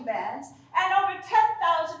 marching bands, and over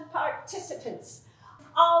 10,000 participants,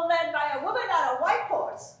 all led by a woman on a white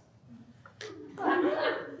horse. Blocking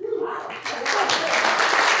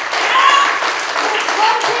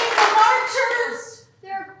the marchers!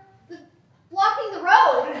 They're blocking the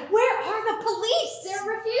road. Where are the police? They're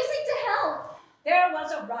refusing to help. There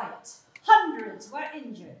was a riot. Hundreds were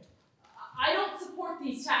injured. I don't support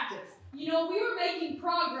these tactics. You know, we were making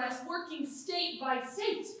progress working state by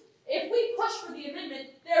state. If we push for the amendment,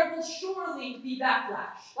 there will surely be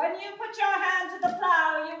backlash. When you put your hand to the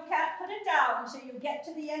plow, you can't put it down until you get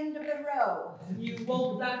to the end of the row. You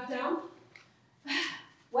won't back down?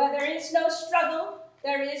 Where there is no struggle,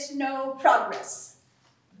 there is no progress.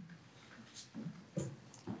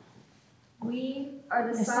 We are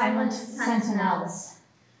the silent sentinels.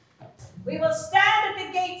 We will stand at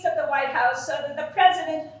the gates of the White House so that the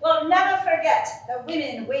president will never forget the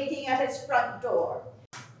women waiting at his front door.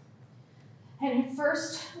 And at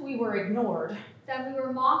first, we were ignored. Then we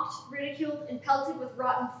were mocked, ridiculed, and pelted with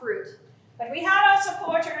rotten fruit. But we had our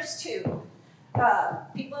supporters too.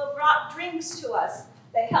 People brought drinks to us.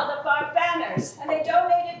 They held up our banners, and they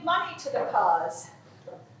donated money to the cause.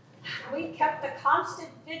 We kept a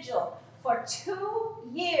constant vigil for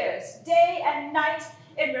 2 years, day and night,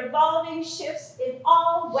 in revolving shifts in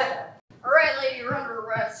all weather. All right, lady, you're under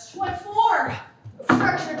arrest. What for?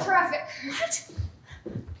 Obstruction of traffic. What?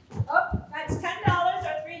 Oh, that's $10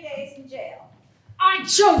 or 3 days in jail. I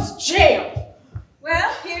chose jail!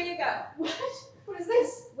 Well, here you go. What? What is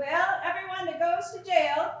this? Well, everyone that goes to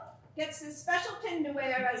jail gets this special pin to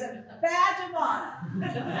wear as a badge of honor.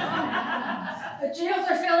 The jails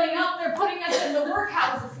are filling up. They're putting us in the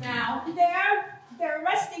workhouses now. They're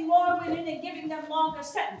arresting more women and giving them longer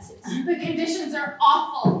sentences. The conditions are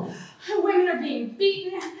awful. Women are being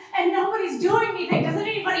beaten, and nobody's doing anything. Doesn't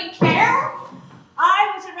anybody care?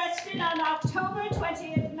 I was arrested on October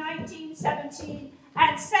 20th, 1917,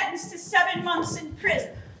 and sentenced to 7 months in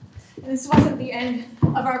prison. This wasn't the end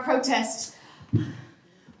of our protest.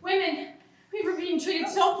 Women, we were being treated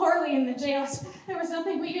so poorly in the jails. There was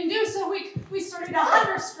nothing we can do, so we started a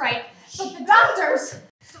hunger strike. But the doctors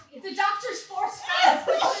forced us.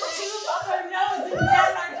 They put a tube up our nose and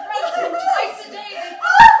down our throats, and twice a day they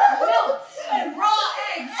put milk and raw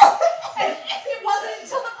eggs. And it wasn't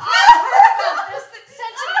until the press heard about this that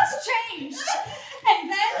sentiments changed. And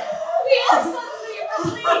then we all suddenly were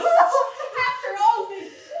released after only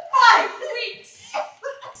 5 weeks.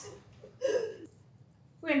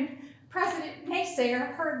 When President Naysayer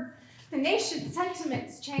heard the nation's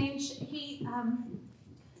sentiments change, he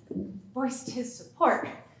voiced his support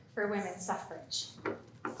for women's suffrage.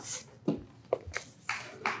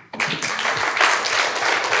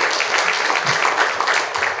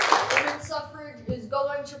 Women's suffrage is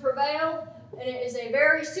going to prevail, and it is a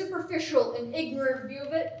very superficial and ignorant view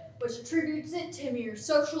of it, which attributes it to mere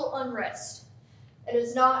social unrest. It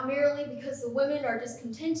is not merely because the women are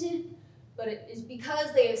discontented, but it is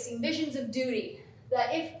because they have seen visions of duty,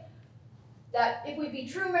 that if we be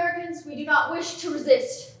true Americans, we do not wish to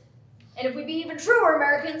resist. And if we be even truer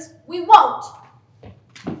Americans, we won't.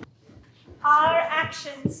 Our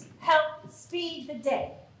actions help speed the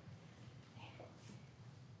day.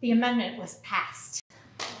 The amendment was passed.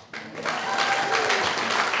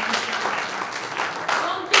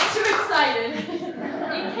 Don't get too excited.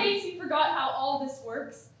 In case you forgot how all this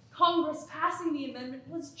works, Congress passing the amendment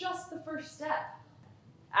was just the first step.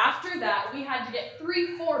 After that, we had to get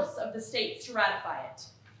 3/4 of the states to ratify it.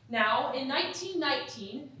 Now, in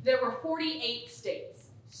 1919, there were 48 states.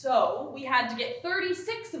 So we had to get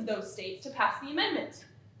 36 of those states to pass the amendment.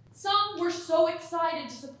 Some were so excited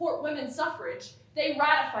to support women's suffrage, they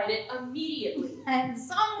ratified it immediately. And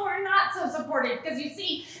some were not so supportive, because you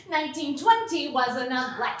see, 1920 was an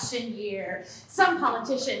election year. Some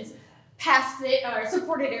politicians passed it or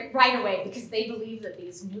supported it right away because they believed that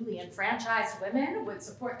these newly enfranchised women would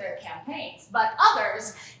support their campaigns. But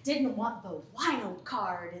others didn't want the wild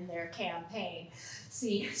card in their campaign.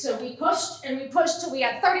 See, so we pushed and we pushed till we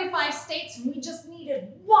had 35 states and we just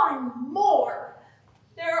needed one more.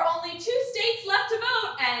 There are only 2 states left to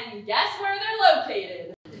vote, and guess where they're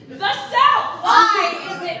located? The South! Why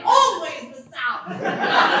is it always the South?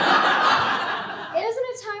 Isn't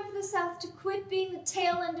it time for the South to quit being the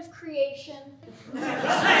tail end of creation? The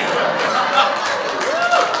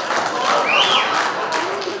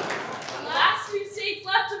last 2 states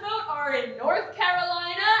left to vote are in North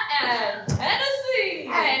Carolina and Tennessee.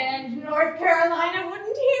 And North Carolina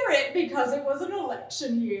wouldn't hear it because it was an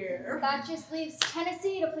election year. That just leaves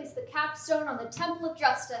Tennessee to place the capstone on the Temple of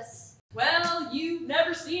Justice. Well, you've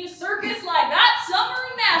never seen a circus like that summer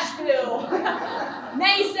in Nashville.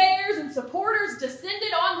 Naysayers and supporters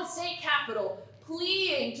descended on the state capitol,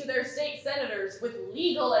 pleading to their state senators with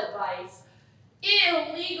legal advice,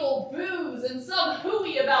 illegal boos, and some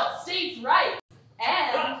hooey about states' rights,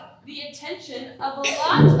 and the attention of a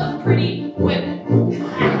lot of pretty women.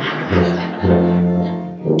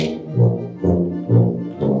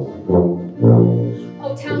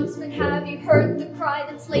 Oh, townsmen, have you heard the cry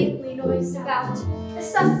that's lately noised about? The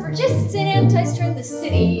suffragists and antis turn the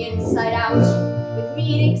city inside out. With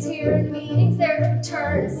meetings here and meetings there to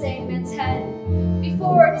turn a sane man's head.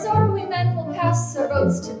 Before it's over, we men will pass our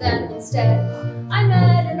votes to them instead. I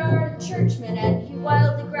met an ardent churchman and he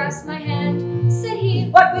wildly grasped my hand. Said he,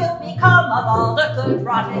 What will become of all the good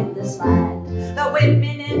rot in this land? The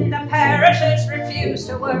women in the parishes refuse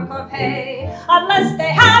to work or pay unless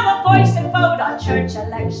they have a voice and vote on church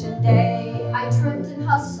election day. I turned and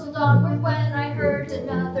hustled onward when I heard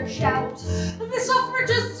another shout. The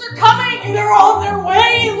suffragists are coming! They're on their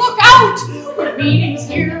way! Look out! With meetings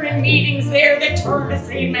here and meetings there that turn a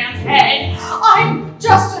sane man's head. I'm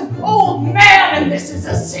just an old man and this is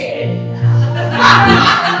a sin.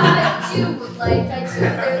 I do would like, I do,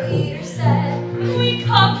 their leader said. We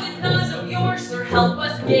come because of your sir, help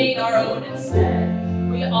us gain our own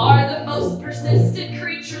instead. We are the most persistent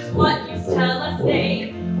creatures, what you tell us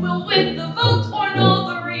they will win the vote or know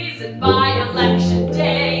the reason by election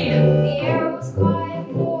day. The air was quiet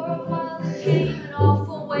for a while, there came an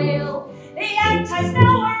awful wail. The antis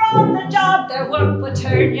now are on the job, their work will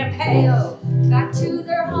turn you pale. Back to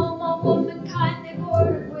their home, all womankind they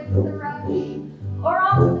boarded with the rush. O'er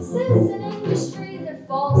offices and industry there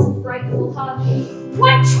falls a frightful hush.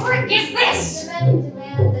 What trick is this? The men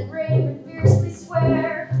demand and rave and fiercely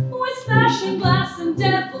swear. With smashing glass and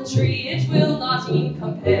deviltry, it will not e'en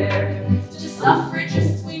compare. To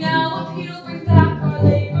suffragists we now appeal, bring back our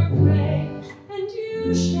labor pray, and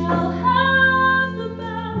you shall have the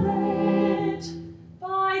ballot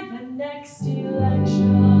by the next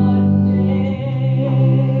election day.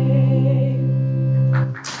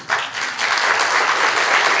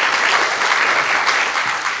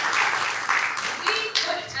 We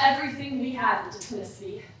put everything we had into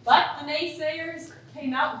Tennessee, but the naysayers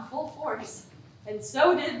came out in full force, and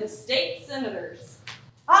so did the state senators.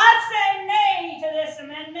 I say nay to this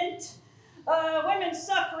amendment. Women's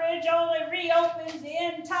suffrage only reopens the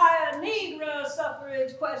entire Negro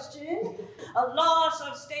suffrage question, a loss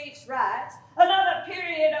of states' rights, another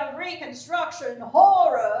period of Reconstruction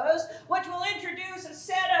horrors, which will introduce a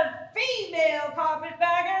set of female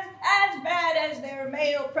carpetbaggers as bad as their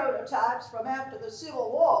male prototypes from after the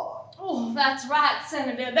Civil War. Oh, that's right,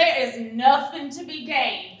 Senator. There is nothing to be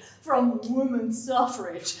gained from women's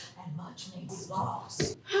suffrage, and much may be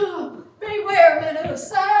lost. Beware, men of the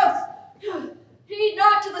South! Heed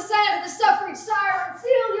not to the sound of the suffrage siren.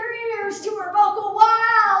 Seal your ears to her vocal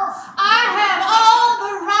wiles. I have all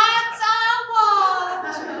the rights I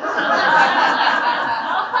want.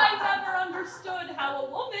 I never understood how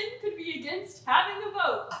a woman could be against having a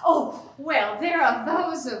vote. Oh, well, there are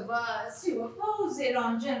those of us who oppose it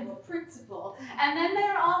on general principle, and then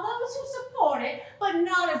there are those who support it, but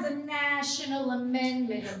not as a national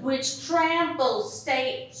amendment which tramples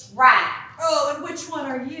states' rights. Oh, and which one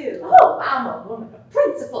are you? Oh, I'm a woman of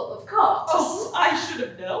principle, of course. Oh, I should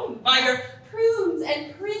have known by your prunes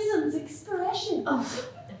and prisms expression. Oh,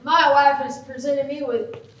 my wife has presented me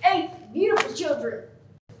with 8 beautiful children.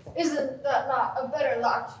 Isn't that not a better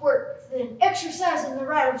life's work than exercising the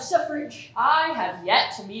right of suffrage? I have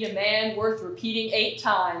yet to meet a man worth repeating 8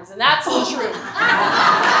 times, and that's the truth.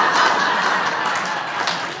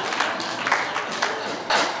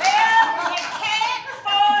 Well, you can't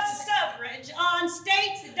force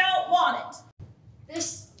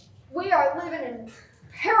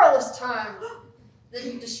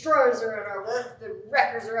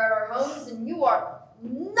our homes, and you are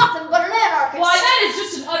nothing but an anarchist. Why, that is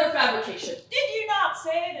just an utter fabrication. Did you not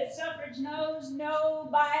say that suffrage knows no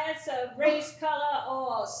bias of race, color,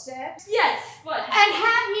 or sex? Yes, but... And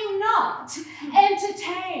have you not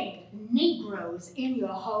entertained Negroes in your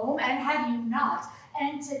home? And have you not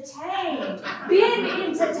been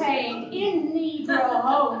entertained in Negro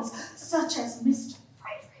homes, such as Mr.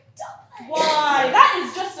 Frederick Douglass? Why, that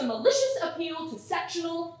is just a malicious appeal to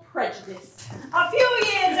sectional prejudice. A few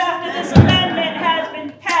years after this amendment has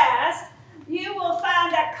been passed, you will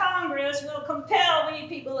find that Congress will compel we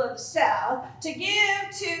people of the South to give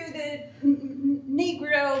to the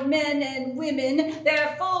Negro men and women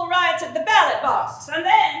their full rights at the ballot box. And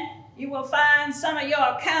then you will find some of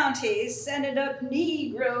your counties sending up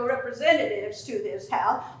Negro representatives to this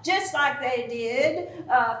House, just like they did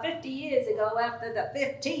 50 years ago after the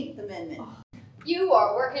 15th Amendment. You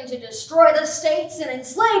are working to destroy the states and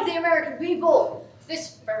enslave the American people.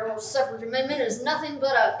 This federal suffrage amendment is nothing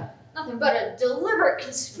but a deliberate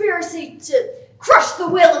conspiracy to crush the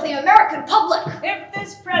will of the American public. If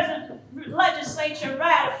this present legislature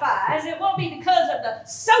ratifies, it won't be because of the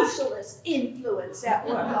socialist influence at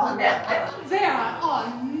work on that. There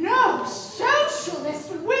are no socialist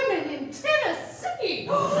women in Tennessee.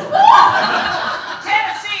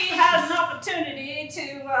 Tennessee has an opportunity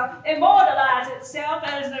to immortalize itself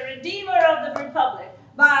as the redeemer of the republic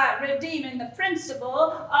by redeeming the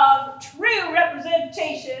principle of true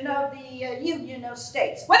representation of the Union of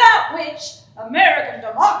States, without which American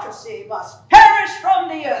democracy must perish from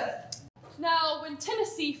the earth. Now, when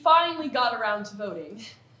Tennessee finally got around to voting,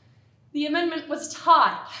 the amendment was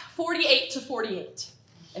tied 48 to 48.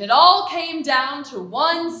 And it all came down to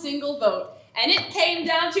one single vote. And it came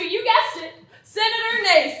down to, you guessed it, Senator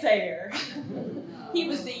Naysayer. He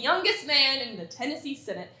was the youngest man in the Tennessee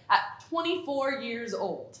Senate at 24 years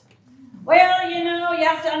old. Well, you know, you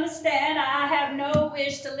have to understand, I have no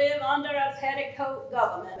wish to live under a petticoat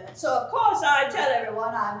government. So, of course, I tell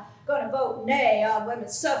everyone I'm going to vote nay on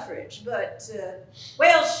women's suffrage. But,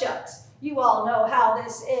 well, shucks, you all know how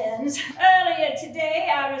this ends. Earlier today,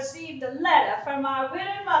 I received a letter from my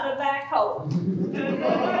widowed mother back home.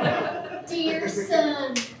 Dear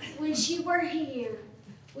son, wish you were here.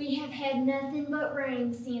 We have had nothing but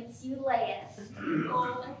rain since you left.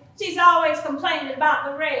 She's always complaining about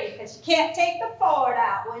the rain because she can't take the Ford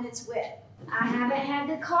out when it's wet. I haven't had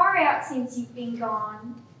the car out since you've been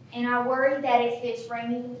gone, and I worry that if this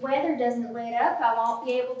rainy weather doesn't let up, I won't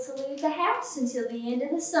be able to leave the house until the end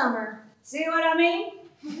of the summer. See what I mean?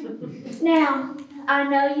 Now, I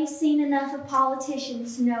know you've seen enough of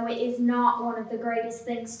politicians to know it is not one of the greatest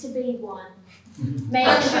things to be one.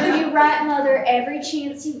 Make sure you write Mother every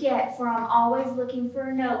chance you get, for I'm always looking for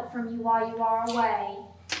a note from you while you are away.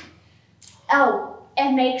 Oh,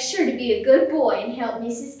 and make sure to be a good boy and help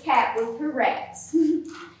Mrs. Cat with her rats.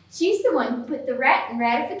 She's the one who put the rat in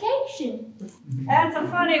ratification. That's a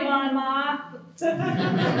funny one, Ma.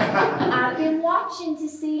 I've been watching to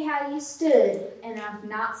see how you stood, and I've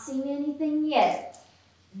not seen anything yet.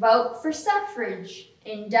 Vote for suffrage,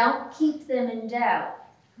 and don't keep them in doubt.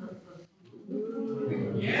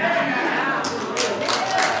 Yeah.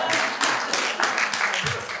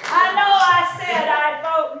 I know I said I'd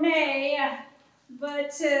vote nay,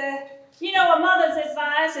 but, you know, a mother's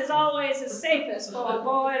advice is always the safest for a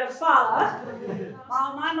boy to follow.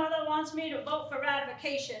 Well, my mother wants me to vote for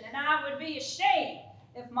ratification, and I would be ashamed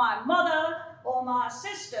if my mother or my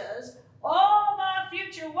sisters or my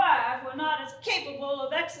future wife were not as capable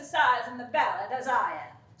of exercising the ballot as I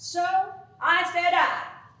am. So I said aye.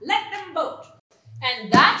 Let them vote.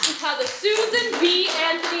 And that is how the Susan B.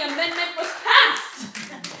 Anthony Amendment was passed.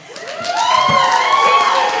 And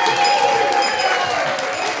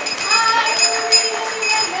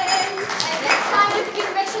it's time to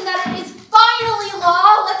convention that it is finally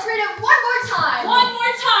law. Let's read it one more time. One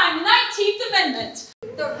more time, 19th Amendment.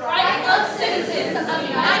 The right of citizens of the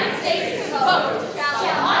United States to vote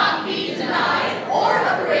shall not be denied or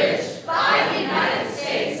abridged by the United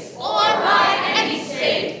States or by any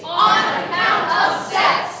state on account of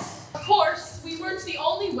sex. Of course, we weren't the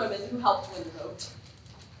only women who helped win the vote.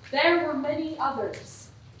 There were many others.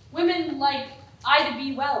 Women like Ida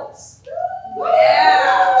B. Wells.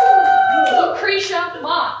 Yeah. Lucretia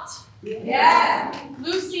Mott. Yeah.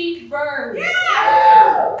 Lucy Burns.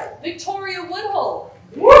 Yeah. Victoria Woodhull.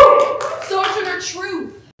 Woo. Sojourner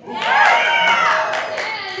Truth. Yeah.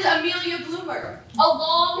 And Amelia Bloomer. A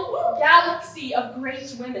long galaxy of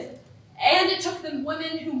great women. And it took the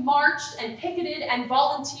women who marched and picketed and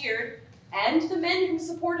volunteered, and the men who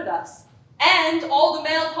supported us, and all the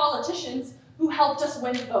male politicians who helped us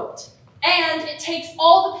win the vote. And it takes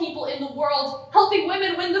all the people in the world helping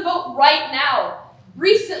women win the vote right now.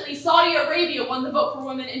 Recently, Saudi Arabia won the vote for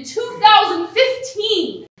women in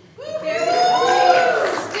 2015. There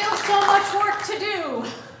is still so much work to do.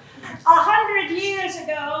 100 years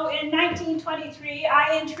ago, in 1923,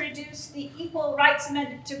 I introduced the Equal Rights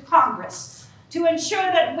Amendment to Congress to ensure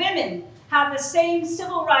that women have the same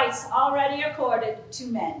civil rights already accorded to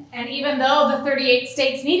men. And even though the 38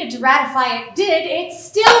 states needed to ratify it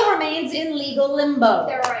still remains in legal limbo.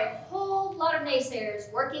 There are a whole lot of naysayers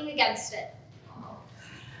working against it.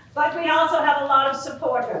 But we also have a lot of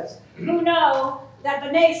supporters who know that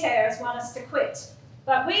the naysayers want us to quit.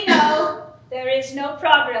 But we know there is no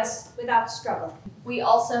progress without struggle. We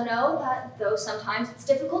also know that though sometimes it's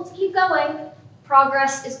difficult to keep going,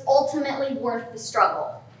 progress is ultimately worth the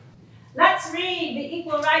struggle. Let's read the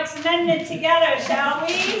Equal Rights Amendment together, shall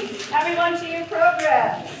we? Everyone to your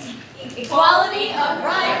programs. Equality of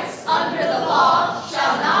rights under the law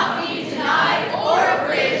shall not be denied or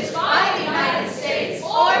abridged by the United States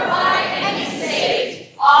or by any state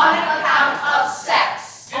on account of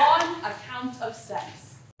sex. On account of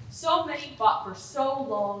sex. So many fought for so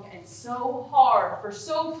long and so hard for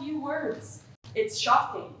so few words. It's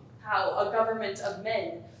shocking how a government of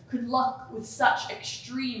men could look with such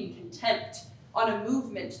extreme contempt on a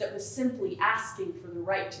movement that was simply asking for the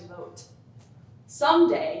right to vote.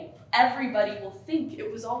 Someday, everybody will think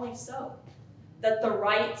it was always so, that the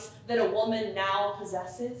rights that a woman now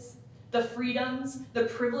possesses, the freedoms, the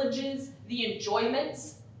privileges, the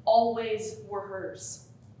enjoyments, always were hers.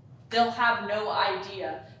 They'll have no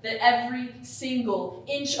idea that every single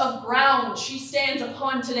inch of ground she stands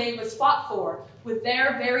upon today was fought for with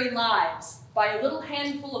their very lives by a little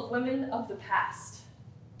handful of women of the past.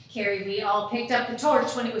 Carrie, we all picked up the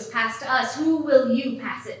torch when it was passed to us. Who will you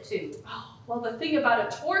pass it to? Oh, well, the thing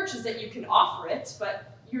about a torch is that you can offer it,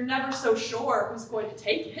 but you're never so sure who's going to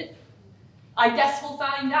take it. I guess we'll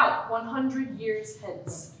find out 100 years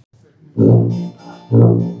hence.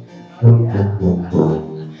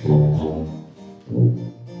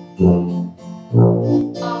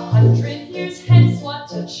 100 years hence,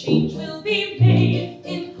 what a change will be made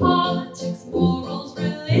in politics, morals,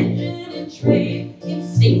 religion, and trade, in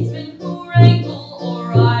statesmen who wrangle or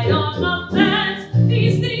ride on a fence.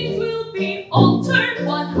 These things will be altered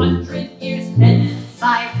 100 years hence.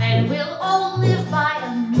 By then we'll all live by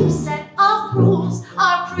a new set of rules.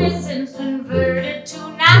 Our prisons converted to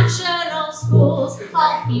national schools.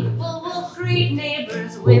 All people will greet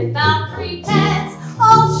neighbors without pretense.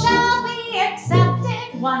 All shall be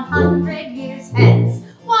accepted 100 years hence.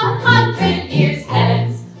 100 years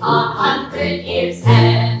hence. 100 years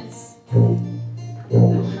hence.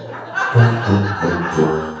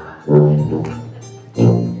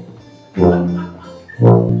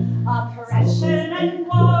 Oppression and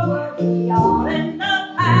war will be all in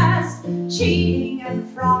the past. Cheating and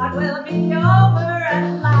fraud will be over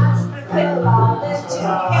at last. We'll all live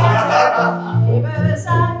together, neighbors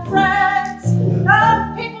and friends.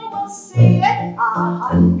 The people will see it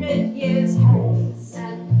 100 years hence.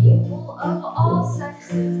 And people of all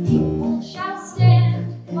sexes equal shall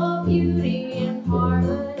stand, for beauty and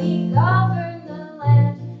harmony govern the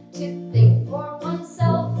land. To think for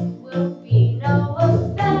oneself will be no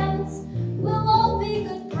offense. We'll all be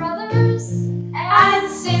good brothers And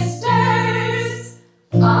sisters,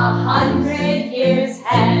 100 years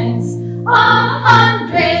hence. 100